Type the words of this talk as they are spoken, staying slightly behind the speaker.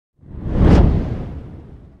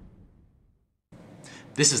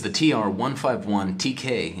This is the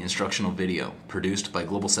TR151TK instructional video produced by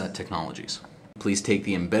Globalsat Technologies. Please take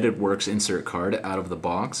the Embedded Works insert card out of the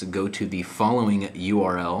box, go to the following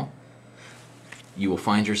URL. You will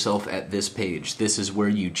find yourself at this page. This is where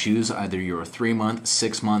you choose either your 3-month,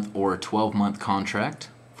 6-month, or 12-month contract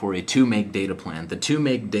for a 2 meg data plan. The 2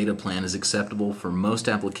 meg data plan is acceptable for most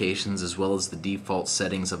applications as well as the default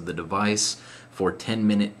settings of the device for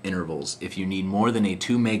 10-minute intervals. If you need more than a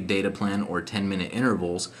 2 meg data plan or 10-minute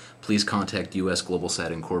intervals, please contact USGlobalSat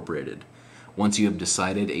Incorporated. Once you have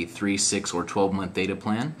decided a 3, 6, or 12-month data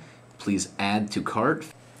plan, please add to cart.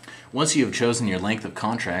 Once you have chosen your length of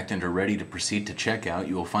contract and are ready to proceed to checkout,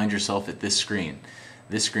 you will find yourself at this screen.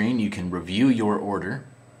 This screen, you can review your order.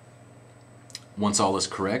 Once all is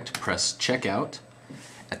correct, press checkout.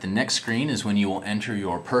 At the next screen is when you will enter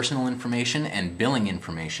your personal information and billing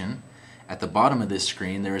information. At the bottom of this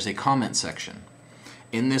screen, there is a comment section.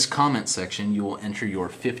 In this comment section, you will enter your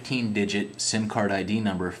 15-digit SIM card ID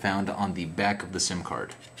number found on the back of the SIM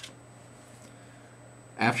card.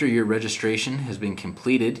 After your registration has been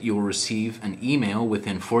completed, you will receive an email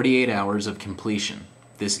within 48 hours of completion.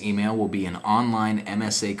 This email will be an online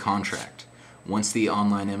MSA contract. Once the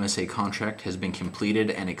online MSA contract has been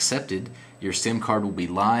completed and accepted, your SIM card will be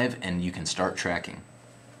live and you can start tracking.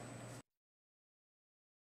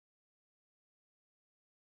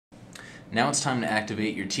 Now it's time to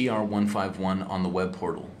activate your TR151 on the web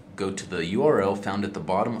portal. Go to the URL found at the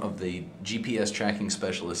bottom of the GPS Tracking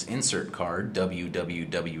Specialist insert card,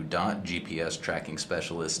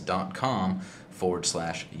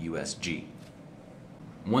 www.gpstracking-specialist.com/USG.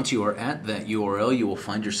 Once you are at that URL, you will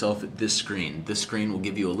find yourself at this screen. This screen will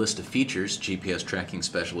give you a list of features GPS Tracking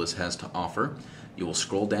Specialist has to offer. You will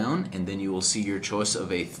scroll down and then you will see your choice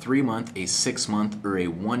of a 3-month, a 6-month, or a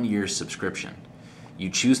 1-year subscription.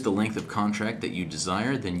 You choose the length of contract that you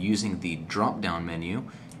desire, then using the drop-down menu,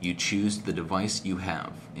 you choose the device you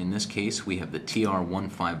have. In this case, we have the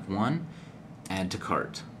TR151, add to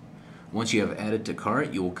cart. Once you have added to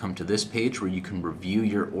cart, you will come to this page where you can review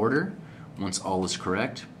your order. Once all is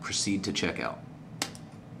correct, proceed to checkout.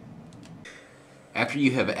 After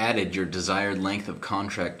you have added your desired length of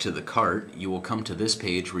contract to the cart, you will come to this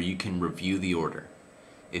page where you can review the order.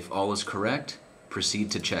 If all is correct, proceed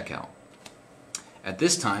to checkout. At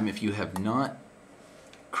this time, if you have not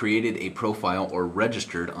created a profile or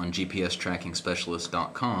registered on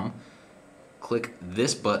gpstracking-specialist.com, click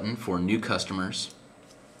this button for new customers.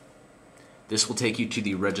 This will take you to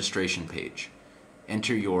the registration page.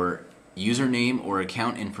 Enter your username or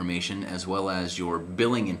account information as well as your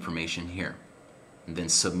billing information here, and then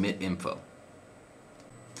submit info.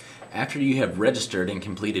 After you have registered and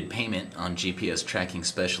completed payment on GPS Tracking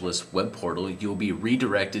Specialist web portal, you will be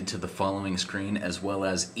redirected to the following screen as well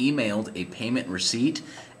as emailed a payment receipt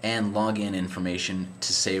and login information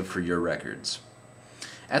to save for your records.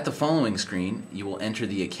 At the following screen, you will enter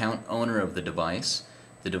the account owner of the device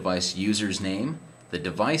user's name, the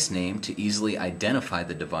device name to easily identify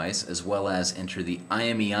the device, as well as enter the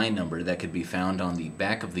IMEI number that could be found on the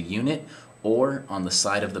back of the unit or on the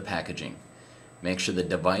side of the packaging. Make sure the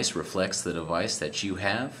device reflects the device that you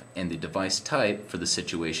have and the device type for the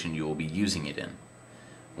situation you will be using it in.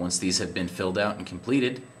 Once these have been filled out and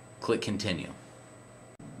completed, click Continue.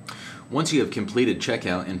 Once you have completed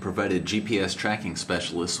checkout and provided GPS Tracking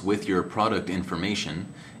Specialists with your product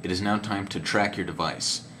information, it is now time to track your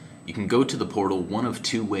device. You can go to the portal one of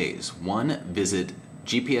 2 ways. One, visit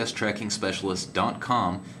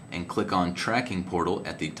gpstracking-specialist.com and click on Tracking Portal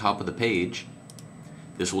at the top of the page.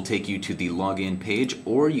 This will take you to the login page,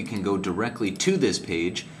 or you can go directly to this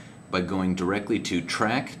page by going directly to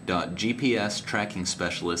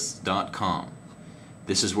track.gpstracking-specialist.com.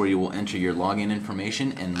 This is where you will enter your login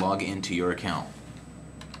information and log into your account.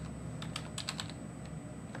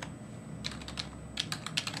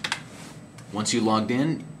 Once you logged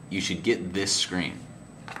in, you should get this screen.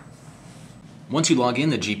 Once you log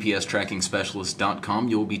in to gpstracking-specialist.com,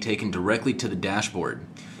 you will be taken directly to the dashboard.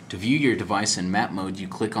 To view your device in map mode, you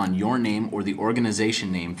click on your name or the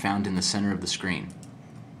organization name found in the center of the screen.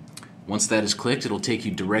 Once that is clicked, it will take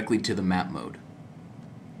you directly to the map mode.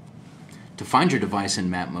 To find your device in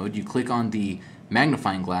map mode, you click on the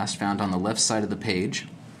magnifying glass found on the left side of the page.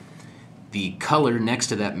 The color next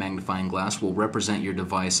to that magnifying glass will represent your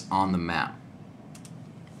device on the map.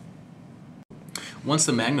 Once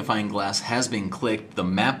the magnifying glass has been clicked, the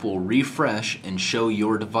map will refresh and show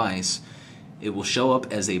your device. It will show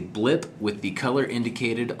up as a blip with the color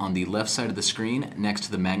indicated on the left side of the screen next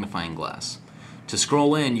to the magnifying glass. To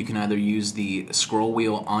scroll in, you can either use the scroll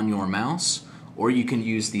wheel on your mouse, or you can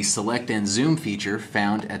use the select and zoom feature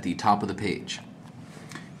found at the top of the page.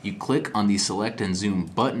 you click on the Select and Zoom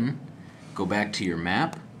button, go back to your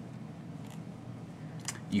map.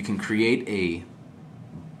 You can create a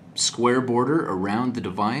square border around the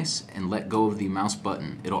device and let go of the mouse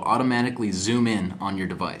button. It'll automatically zoom in on your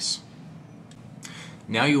device.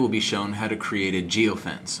 Now you will be shown how to create a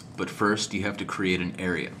geofence, but first you have to create an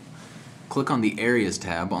area. Click on the Areas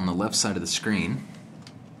tab on the left side of the screen.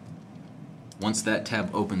 Once that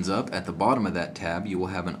tab opens up, at the bottom of that tab you will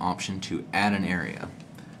have an option to add an area.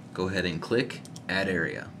 Go ahead and click Add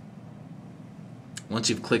Area. Once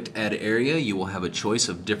you've clicked Add Area, you will have a choice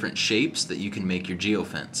of different shapes that you can make your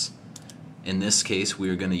geofence. In this case, we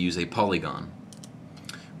are going to use a polygon.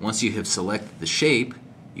 Once you have selected the shape,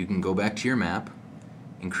 you can go back to your map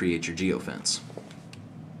and create your geofence.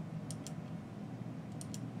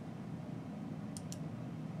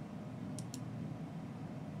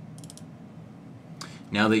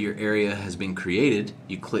 Now that your area has been created,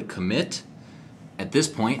 you click Commit. At this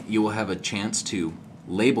point, you will have a chance to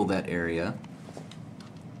label that area.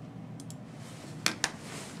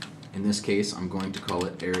 In this case, I'm going to call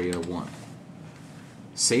it Area 1.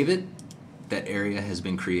 Save it. That area has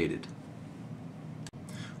been created.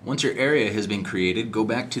 Once your area has been created, go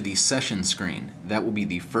back to the Session screen. That will be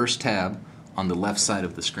the first tab on the left side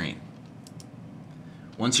of the screen.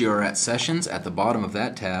 Once you are at Sessions, at the bottom of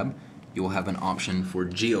that tab, you will have an option for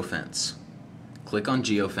Geofence. Click on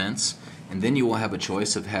Geofence, and then you will have a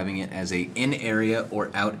choice of having it as a in area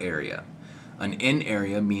or out area. An in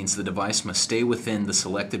area means the device must stay within the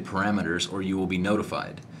selected parameters or you will be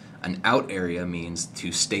notified. An out area means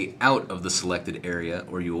to stay out of the selected area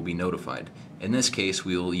or you will be notified. In this case,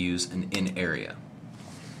 we will use an in area.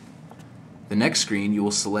 The next screen, you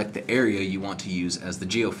will select the area you want to use as the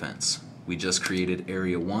geofence. We just created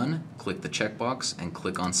Area 1, click the checkbox, and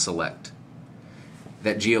click on Select.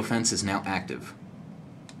 That geofence is now active.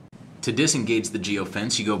 To disengage the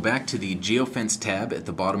geofence, you go back to the Geofence tab at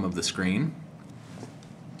the bottom of the screen.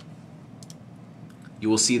 You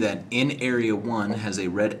will see that in Area 1 has a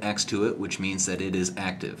red X to it, which means that it is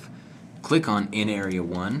active. Click on in Area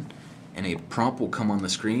 1 and a prompt will come on the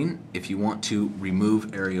screen if you want to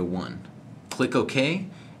remove Area 1. Click OK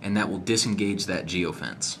and that will disengage that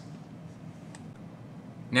geofence.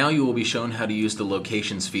 Now you will be shown how to use the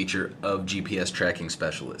Locations feature of GPS Tracking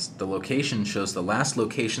Specialist. The location shows the last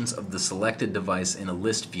locations of the selected device in a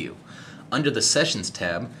list view. Under the Sessions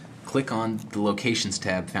tab, click on the Locations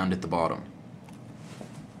tab found at the bottom.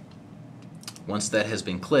 Once that has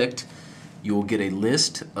been clicked, you will get a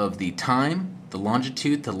list of the time, the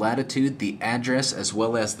longitude, the latitude, the address, as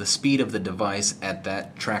well as the speed of the device at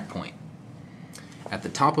that track point. At the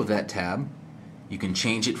top of that tab, you can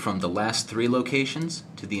change it from the last 3 locations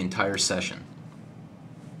to the entire session.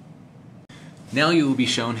 Now you will be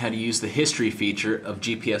shown how to use the History feature of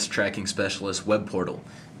GPS Tracking Specialist web portal.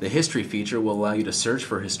 The History feature will allow you to search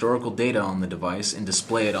for historical data on the device and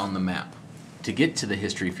display it on the map. To get to the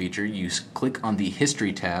History feature, you click on the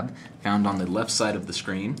History tab found on the left side of the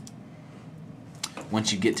screen.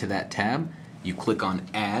 Once you get to that tab, you click on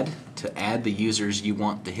Add to add the users you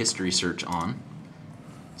want the history search on.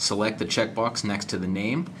 Select the checkbox next to the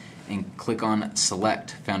name and click on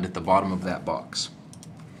Select found at the bottom of that box.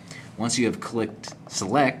 Once you have clicked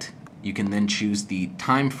Select, you can then choose the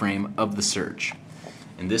time frame of the search.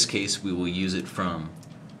 In this case, we will use it from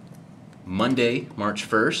Monday, March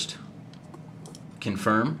 1st,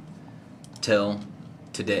 confirm, till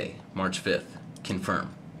today, March 5th,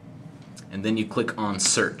 confirm. And then you click on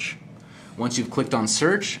Search. Once you've clicked on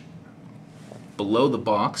Search, below the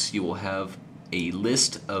box you will have a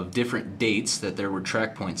list of different dates that there were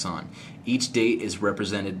track points on. Each date is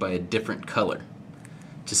represented by a different color.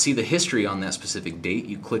 To see the history on that specific date,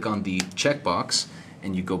 you click on the checkbox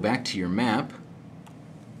and you go back to your map.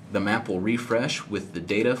 The map will refresh with the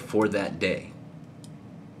data for that day.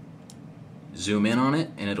 Zoom in on it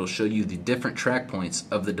and it'll show you the different track points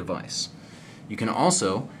of the device. You can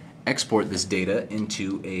also export this data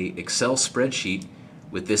into an Excel spreadsheet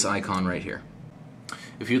with this icon right here.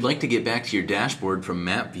 If you'd like to get back to your dashboard from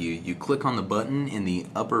map view, you click on the button in the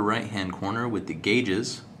upper right hand corner with the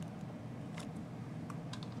gauges.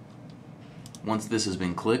 Once this has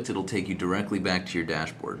been clicked, it'll take you directly back to your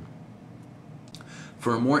dashboard.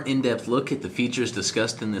 For a more in-depth look at the features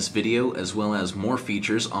discussed in this video, as well as more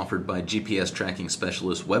features offered by GPS Tracking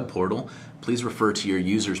Specialist web portal, please refer to your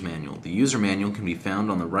user's manual. The user manual can be found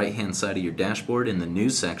on the right-hand side of your dashboard in the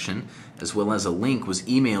News section, as well as a link was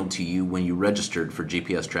emailed to you when you registered for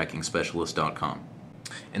GPSTrackingSpecialist.com.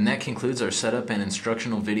 And that concludes our setup and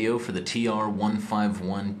instructional video for the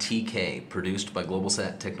TR151TK, produced by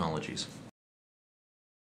Globalsat Technologies.